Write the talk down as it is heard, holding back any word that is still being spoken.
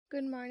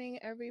Good morning,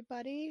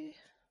 everybody.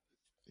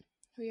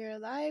 We are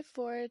live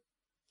for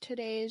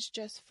today's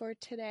Just for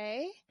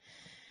Today,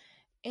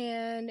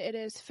 and it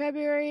is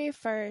February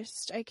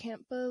 1st. I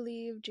can't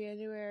believe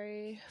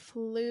January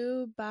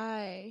flew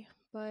by,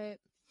 but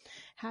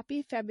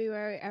happy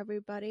February,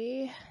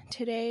 everybody.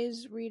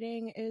 Today's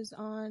reading is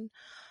on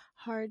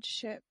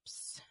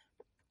hardships.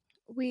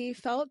 We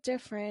felt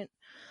different.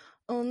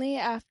 Only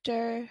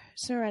after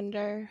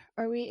surrender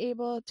are we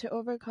able to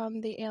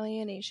overcome the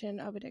alienation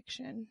of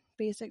addiction.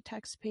 Basic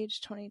text, page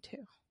 22.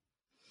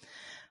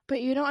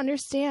 But you don't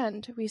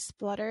understand, we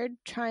spluttered,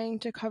 trying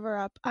to cover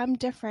up. I'm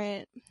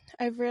different.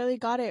 I've really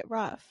got it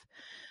rough.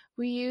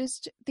 We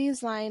used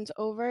these lines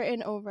over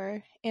and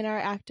over in our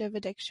active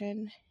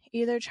addiction,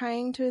 either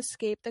trying to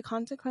escape the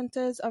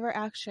consequences of our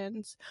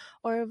actions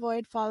or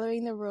avoid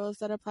following the rules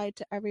that applied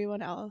to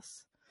everyone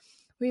else.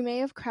 We may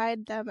have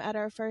cried them at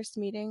our first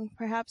meeting.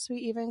 Perhaps we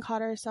even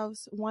caught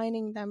ourselves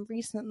whining them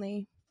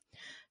recently.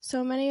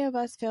 So many of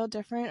us feel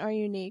different or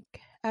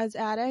unique. As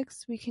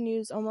addicts, we can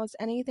use almost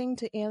anything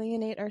to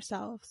alienate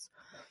ourselves.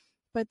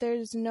 But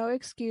there's no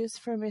excuse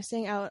for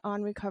missing out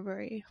on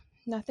recovery.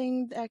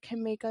 Nothing that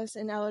can make us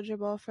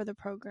ineligible for the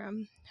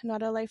program.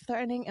 Not a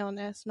life-threatening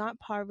illness, not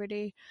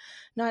poverty,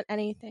 not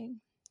anything.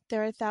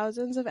 There are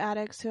thousands of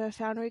addicts who have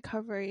found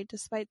recovery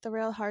despite the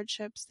real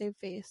hardships they've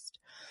faced.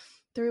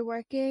 Through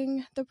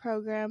working the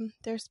program,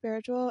 their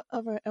spiritual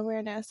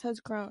awareness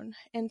has grown,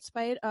 in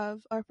spite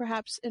of, or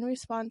perhaps in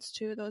response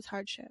to, those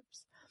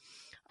hardships.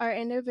 Our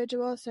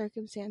individual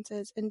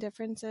circumstances and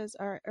differences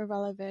are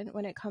irrelevant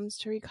when it comes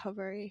to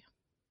recovery.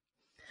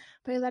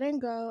 By letting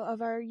go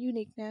of our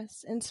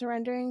uniqueness and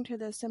surrendering to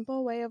the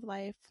simple way of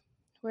life,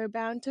 we're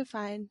bound to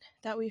find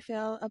that we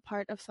feel a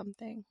part of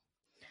something.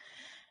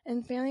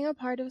 And feeling a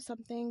part of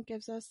something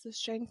gives us the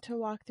strength to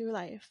walk through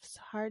life's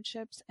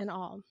hardships and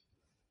all.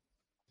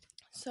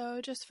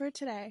 So just for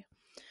today,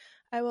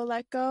 I will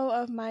let go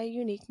of my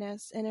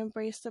uniqueness and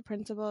embrace the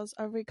principles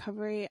of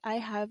recovery I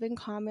have in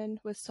common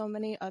with so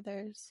many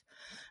others.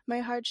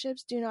 My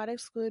hardships do not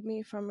exclude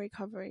me from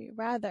recovery.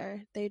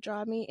 Rather, they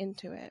draw me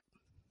into it.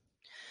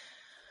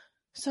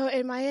 So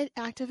in my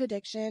active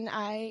addiction,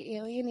 I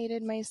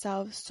alienated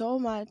myself so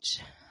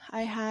much.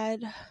 I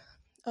had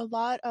a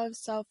lot of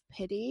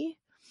self-pity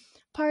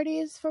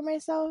parties for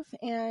myself,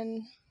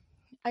 and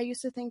I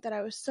used to think that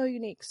I was so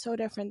unique, so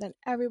different than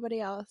everybody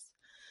else.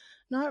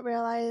 Not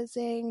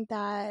realizing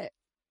that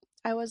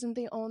I wasn't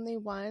the only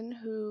one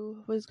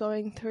who was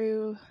going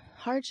through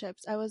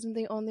hardships. I wasn't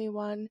the only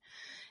one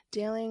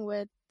dealing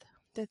with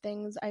the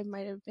things I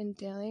might have been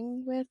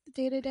dealing with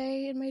day to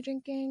day in my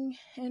drinking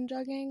and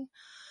drugging.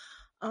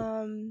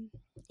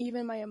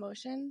 Even my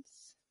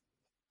emotions.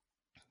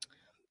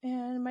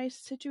 And my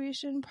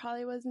situation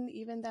probably wasn't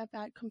even that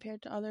bad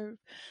compared to other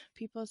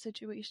people's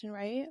situation,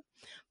 right?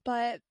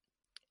 But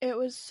it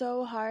was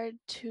so hard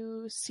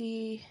to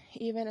see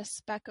even a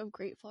speck of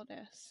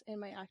gratefulness in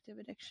my active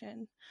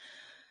addiction.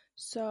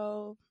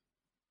 So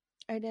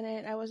I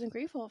wasn't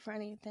grateful for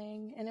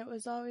anything. And it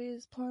was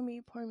always poor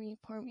me, poor me,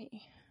 poor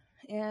me.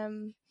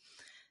 And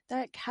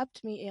that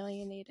kept me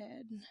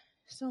alienated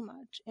so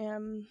much.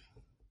 And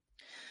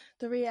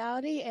the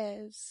reality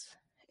is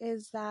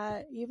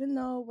that even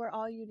though we're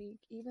all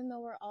unique, even though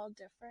we're all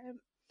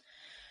different,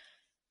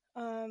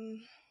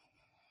 and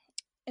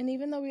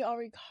even though we all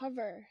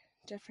recover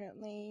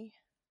differently,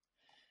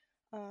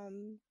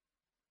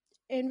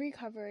 in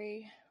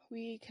recovery,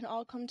 we can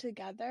all come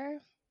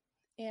together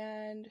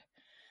and,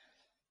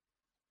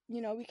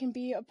 we can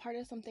be a part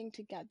of something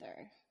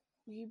together.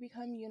 We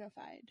become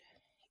unified.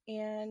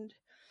 And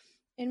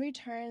in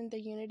return,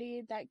 the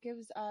unity that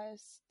gives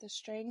us the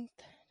strength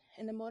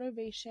and the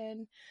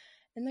motivation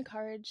and the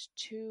courage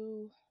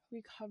to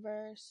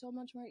recover so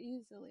much more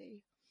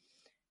easily.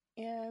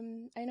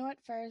 And I know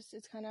at first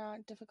it's kind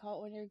of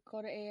difficult when you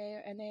go to AA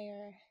or NA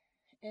or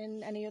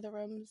in any of the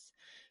rooms,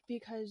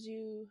 because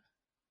you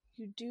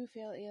do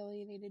feel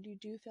alienated, you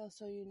do feel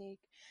so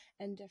unique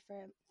and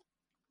different,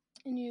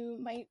 and you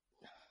might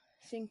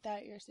think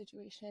that your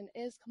situation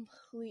is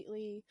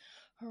completely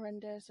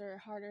horrendous or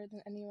harder than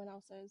anyone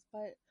else's,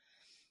 but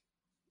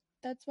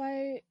that's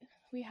why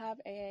we have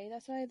AA,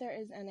 that's why there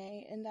is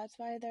NA, and that's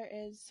why there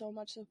is so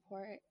much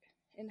support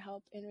and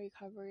help in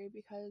recovery,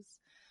 because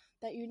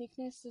that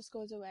uniqueness just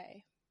goes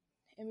away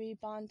and we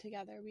bond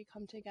together, we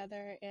come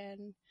together,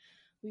 and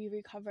we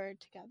recover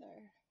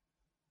together.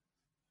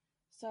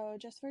 So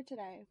just for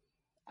today,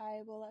 I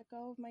will let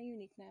go of my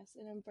uniqueness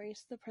and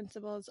embrace the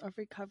principles of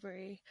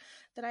recovery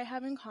that I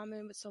have in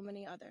common with so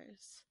many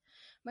others.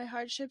 My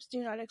hardships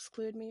do not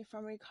exclude me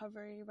from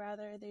recovery,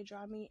 rather they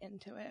draw me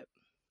into it.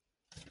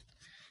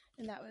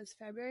 And that was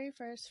February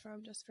 1st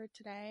from Just for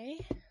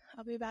Today.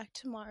 I'll be back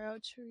tomorrow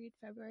to read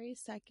February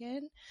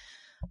 2nd,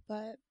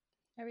 but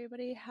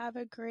everybody have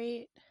a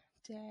great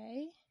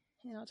day,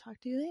 and I'll talk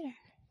to you later.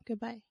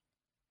 Goodbye.